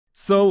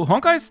So,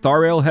 Honkai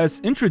Star Rail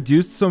has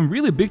introduced some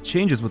really big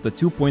changes with the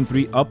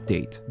 2.3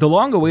 update. The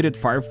long-awaited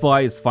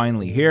Firefly is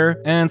finally here,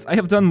 and I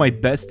have done my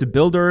best to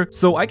build her,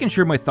 so I can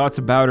share my thoughts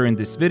about her in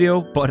this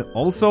video, but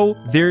also,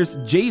 there's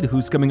Jade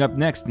who's coming up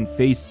next in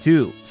Phase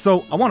 2.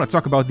 So, I want to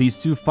talk about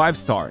these two 5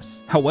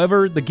 stars.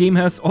 However, the game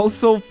has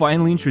also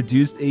finally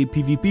introduced a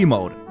PvP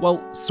mode.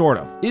 Well, sort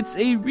of. It's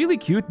a really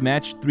cute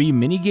Match 3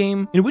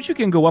 minigame in which you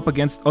can go up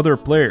against other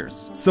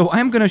players. So,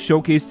 I'm gonna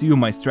showcase to you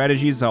my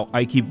strategies, how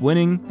I keep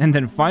winning, and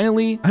then finally,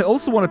 I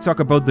also want to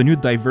talk about the new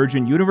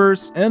Divergent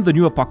universe and the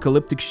new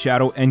Apocalyptic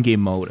Shadow endgame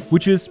mode,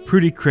 which is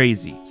pretty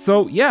crazy.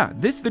 So yeah,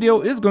 this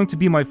video is going to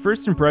be my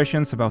first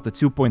impressions about the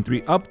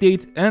 2.3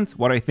 update and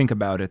what I think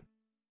about it.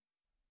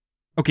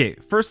 Okay,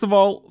 first of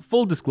all,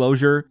 full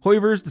disclosure,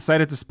 Hoivers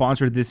decided to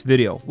sponsor this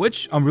video,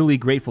 which I'm really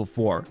grateful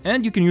for,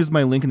 and you can use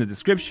my link in the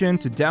description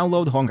to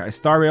download Honkai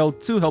Star Rail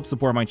to help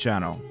support my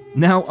channel.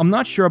 Now, I'm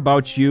not sure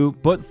about you,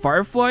 but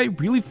Firefly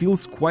really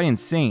feels quite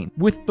insane,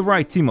 with the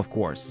right team of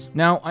course.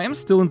 Now, I am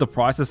still in the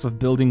process of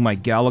building my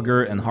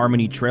Gallagher and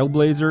Harmony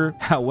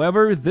Trailblazer,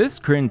 however, this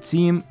current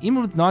team,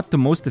 even with not the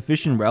most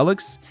efficient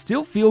relics,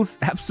 still feels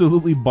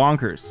absolutely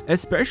bonkers,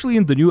 especially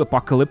in the new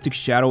Apocalyptic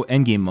Shadow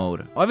endgame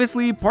mode.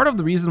 Obviously, part of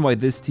the reason why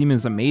this team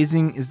is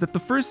amazing is that the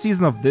first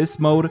season of this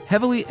mode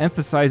heavily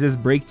emphasizes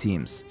break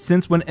teams,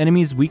 since when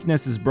enemy's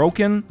weakness is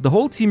broken, the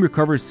whole team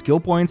recovers skill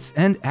points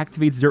and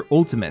activates their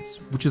ultimates,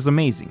 which is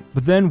amazing.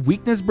 But then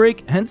weakness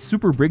break and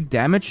super break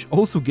damage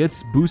also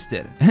gets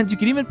boosted, and you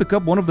can even pick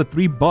up one of the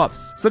 3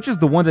 buffs, such as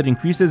the one that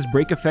increases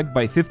break effect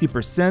by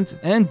 50%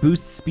 and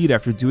boosts speed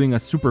after doing a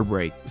super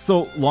break.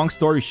 So long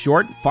story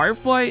short,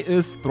 Firefly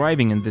is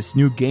thriving in this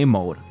new game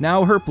mode.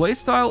 Now her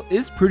playstyle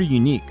is pretty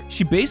unique.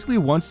 She basically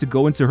wants to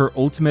go into her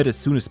ultimate as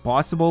soon as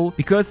possible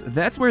because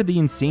that's where the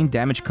insane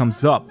damage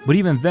comes up, but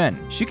even then,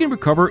 she can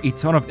recover a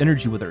ton of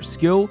energy with her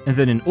skill, and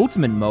then in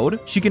ultimate mode,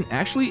 she can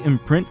actually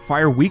imprint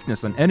fire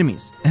weakness on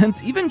enemies, and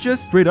even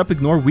just straight up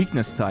ignore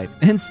weakness type,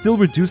 and still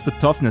reduce the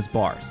toughness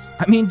bars.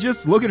 I mean,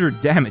 just look at her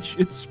damage,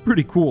 it's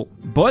pretty cool.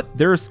 But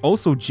there's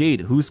also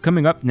Jade, who's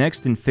coming up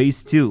next in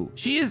Phase 2.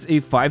 She is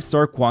a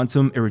 5-star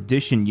Quantum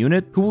Erudition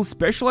unit who will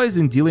specialize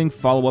in dealing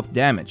follow-up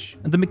damage.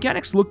 And the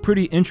mechanics look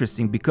pretty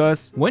interesting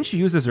because when she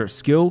uses her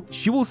skill,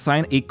 she will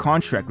sign a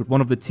contract with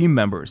one of the team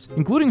members,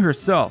 including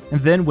herself,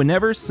 and then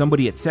whenever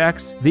somebody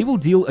attacks, they will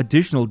deal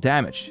additional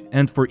damage.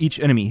 And for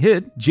each enemy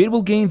hit, Jade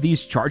will gain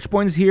these charge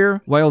points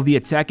here, while the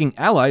attacking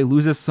ally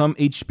loses some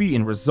HP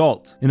in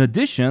result. In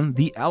addition,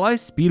 the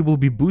ally's speed will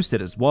be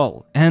boosted as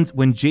well. And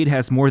when Jade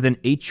has more than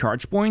 8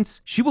 charge points,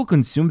 she will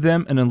consume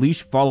them and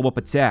unleash follow-up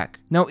attack.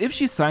 Now, if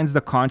she signs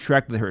the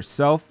contract with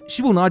herself,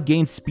 she will not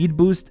gain speed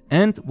boost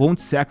and won't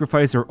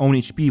sacrifice her own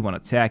HP when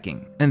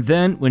attacking. And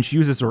then, when she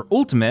uses her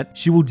ultimate,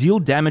 she will deal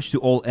damage to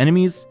all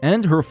enemies,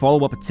 and her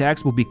follow-up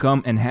attacks will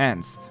become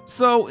enhanced.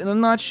 So, in a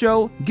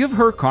nutshell, give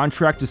her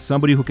contract to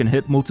somebody who can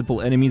hit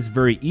multiple enemies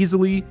very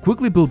easily,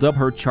 quickly build up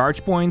her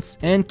charge points,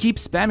 and keep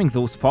spamming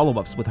those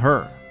follow-ups with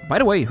her. By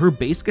the way, her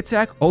basic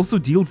attack also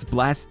deals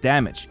blast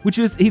damage, which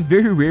is a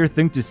very rare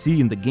thing to see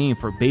in the game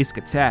for basic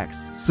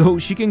attacks. So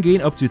she can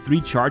gain up to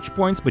 3 charge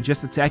points by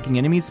just attacking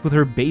enemies with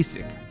her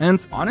basic.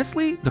 And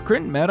honestly, the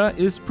current meta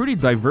is pretty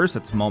diverse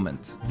at the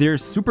moment.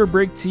 There's super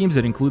break teams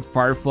that include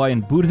Firefly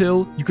and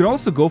Boothill. You can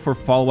also go for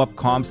follow-up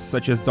comps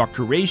such as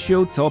Dr.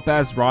 Ratio,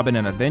 Topaz, Robin,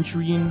 and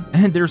Aventurine.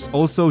 And there's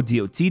also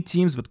DOT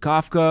teams with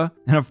Kafka.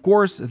 And of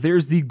course,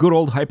 there's the good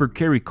old hyper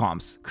carry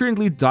comps,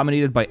 currently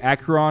dominated by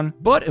Acheron,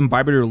 but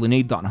Imbibitor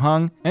Linnea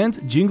Hung and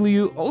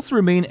Jingliu also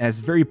remain as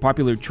very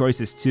popular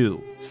choices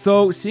too.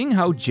 So, seeing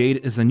how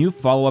Jade is a new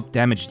follow-up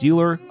damage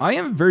dealer, I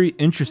am very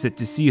interested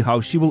to see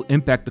how she will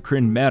impact the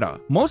current meta.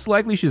 Most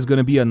likely she's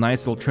gonna be a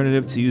nice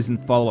alternative to use in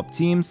follow-up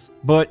teams,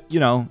 but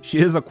you know, she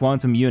is a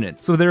quantum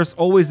unit, so there's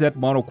always that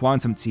mono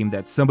quantum team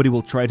that somebody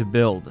will try to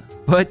build.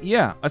 But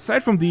yeah,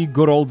 aside from the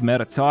good old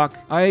meta talk,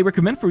 I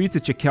recommend for you to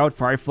check out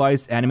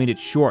Firefly's animated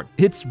short.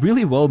 It's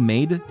really well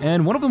made,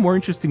 and one of the more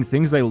interesting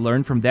things I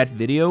learned from that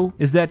video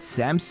is that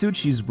Sam's suit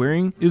she's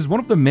wearing is one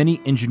of the many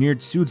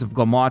engineered suits of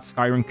Galmot's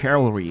Iron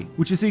Cavalry,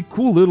 which is a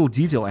cool little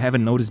detail I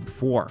haven't noticed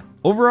before.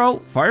 Overall,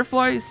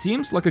 Firefly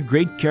seems like a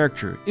great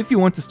character if you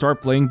want to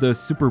start playing the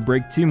Super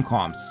Break team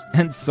comps,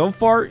 and so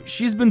far,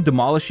 she's been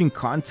demolishing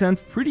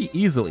content pretty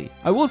easily.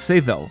 I will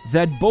say though,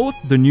 that both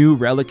the new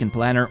Relic and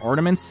Planner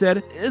Ornament set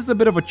is a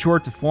bit of a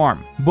chore to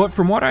farm, but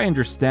from what I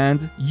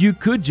understand, you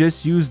could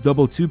just use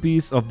double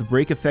 2-piece of the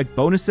break effect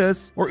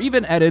bonuses, or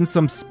even add in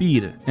some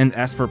speed. And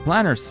as for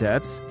Planner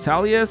sets,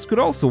 Talia's could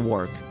also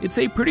work. It's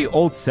a pretty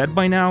old set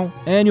by now,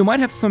 and you might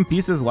have some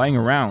pieces lying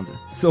around,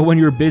 so when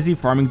you're busy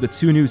farming the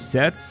 2 new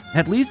sets,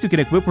 at least you can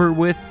equip her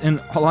with, in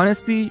all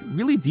honesty,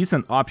 really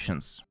decent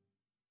options.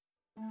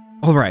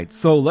 Alright,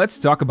 so let's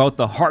talk about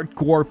the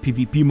hardcore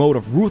PvP mode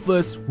of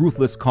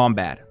Ruthless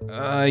Combat.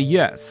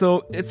 Yeah,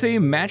 so it's a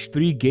match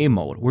 3 game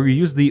mode where you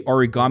use the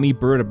origami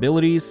bird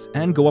abilities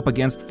and go up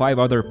against 5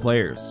 other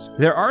players.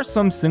 There are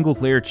some single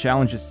player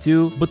challenges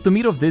too, but the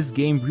meat of this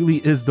game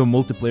really is the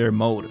multiplayer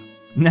mode.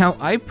 Now,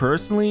 I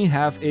personally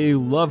have a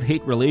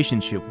love-hate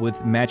relationship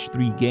with match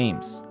 3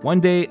 games. One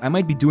day, I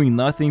might be doing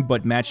nothing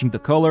but matching the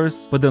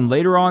colors, but then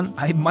later on,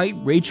 I might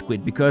rage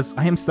quit because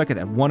I am stuck at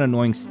that one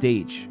annoying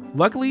stage.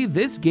 Luckily,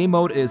 this game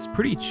mode is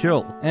pretty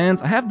chill, and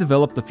I have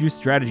developed a few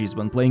strategies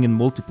when playing in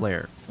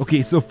multiplayer.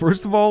 Okay, so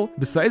first of all,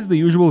 besides the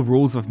usual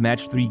rules of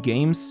match 3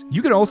 games,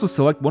 you can also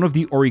select one of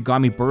the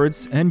origami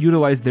birds and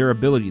utilize their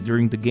ability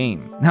during the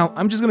game. Now,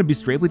 I'm just gonna be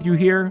straight with you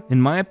here. In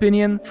my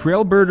opinion,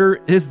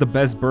 Trailbirder is the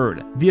best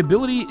bird. The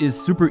ability is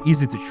super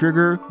easy to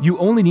trigger. You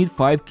only need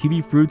 5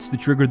 kiwi fruits to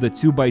trigger the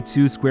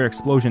 2x2 square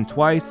explosion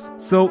twice,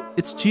 so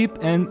it's cheap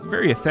and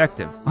very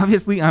effective.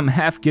 Obviously, I'm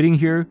half kidding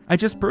here. I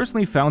just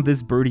personally found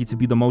this birdie to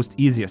be the most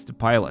easiest to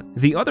pilot.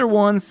 The other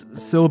ones,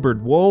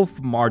 Silvered Wolf,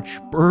 March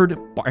Bird,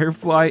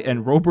 Firefly,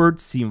 and Robert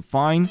seem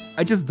fine.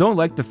 I just don't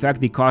like the fact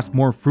they cost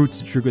more fruits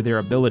to trigger their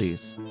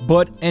abilities.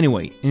 But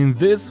anyway, in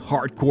this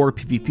hardcore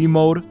PvP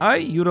mode, I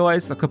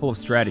utilized a couple of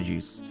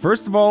strategies.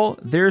 First of all,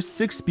 there's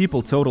 6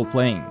 people total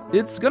playing.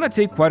 It's gonna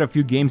take quite a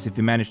few games if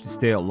you manage to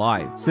stay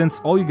alive, since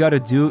all you gotta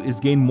do is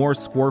gain more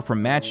score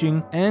from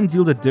matching and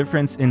deal the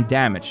difference in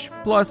damage,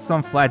 plus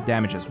some flat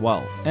damage as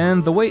well.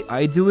 And the way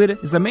I do it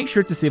is I make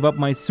sure to save up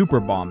my super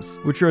bombs,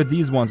 which are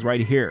these ones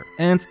right here.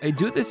 And I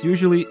do this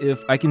usually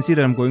if I can see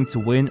that I'm going to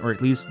win or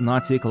at least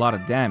not take a lot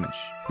of damage.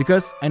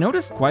 Because I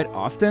noticed quite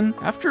often,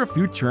 after a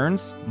few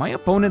turns, my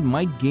opponent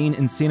might gain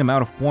insane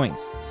amount of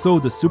points, so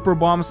the super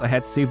bombs I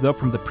had saved up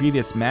from the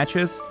previous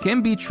matches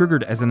can be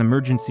triggered as an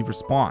emergency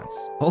response.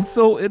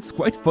 Also, it's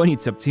quite funny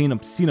to obtain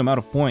obscene amount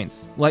of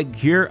points. Like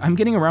here, I'm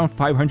getting around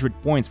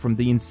 500 points from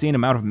the insane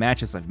amount of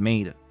matches I've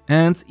made.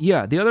 And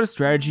yeah, the other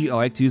strategy I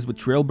like to use with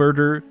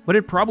Trailbirder, but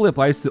it probably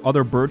applies to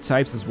other bird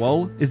types as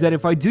well, is that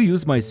if I do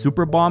use my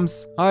super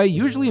bombs, I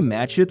usually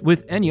match it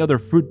with any other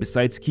fruit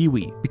besides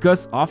kiwi,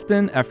 because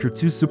often after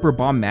 2 super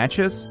bomb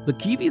matches, the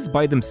kiwis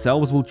by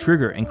themselves will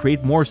trigger and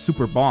create more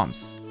super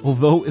bombs.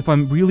 Although, if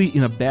I'm really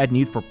in a bad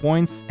need for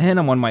points and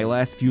I'm on my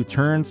last few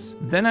turns,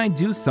 then I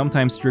do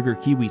sometimes trigger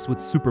kiwis with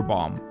super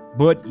bomb.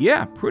 But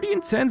yeah, pretty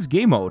intense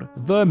game mode.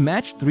 The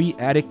match 3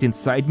 addict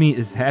inside me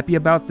is happy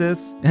about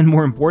this, and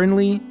more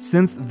importantly,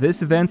 since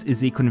this event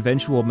is a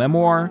conventional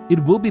memoir,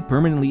 it will be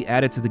permanently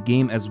added to the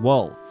game as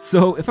well.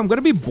 So if I'm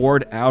gonna be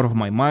bored out of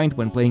my mind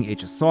when playing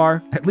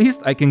HSR, at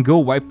least I can go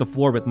wipe the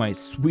floor with my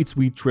sweet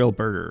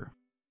Trailbirder.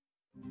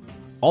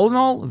 All in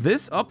all,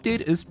 this update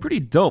is pretty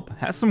dope,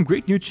 has some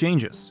great new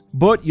changes.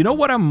 But you know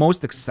what I'm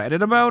most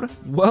excited about?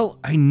 Well,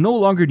 I no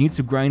longer need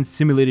to grind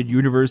Simulated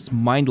Universe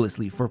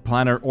mindlessly for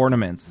planar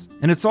ornaments.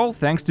 And it's all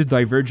thanks to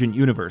Divergent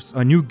Universe,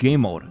 a new game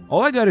mode.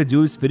 All I gotta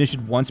do is finish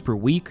it once per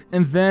week,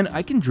 and then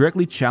I can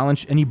directly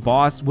challenge any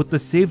boss with the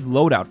saved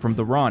loadout from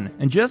the run,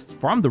 and just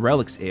farm the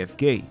relics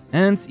AFK.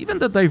 And even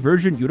the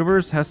Divergent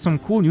Universe has some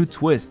cool new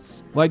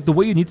twists, like the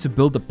way you need to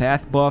build the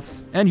path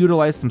buffs and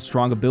utilize some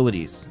strong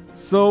abilities.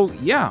 So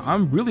yeah,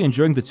 I'm really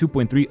enjoying the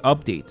 2.3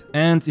 update,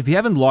 and if you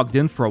haven't logged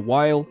in for a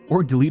while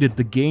or deleted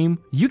the game,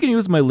 you can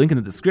use my link in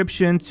the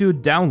description to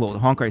download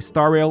Honkai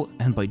Star Rail,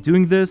 and by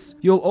doing this,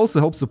 you'll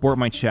also help support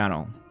my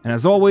channel. And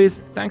as always,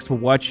 thanks for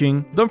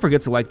watching, don't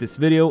forget to like this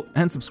video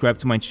and subscribe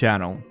to my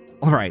channel.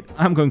 Alright,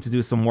 I'm going to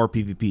do some more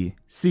PvP.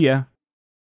 See ya!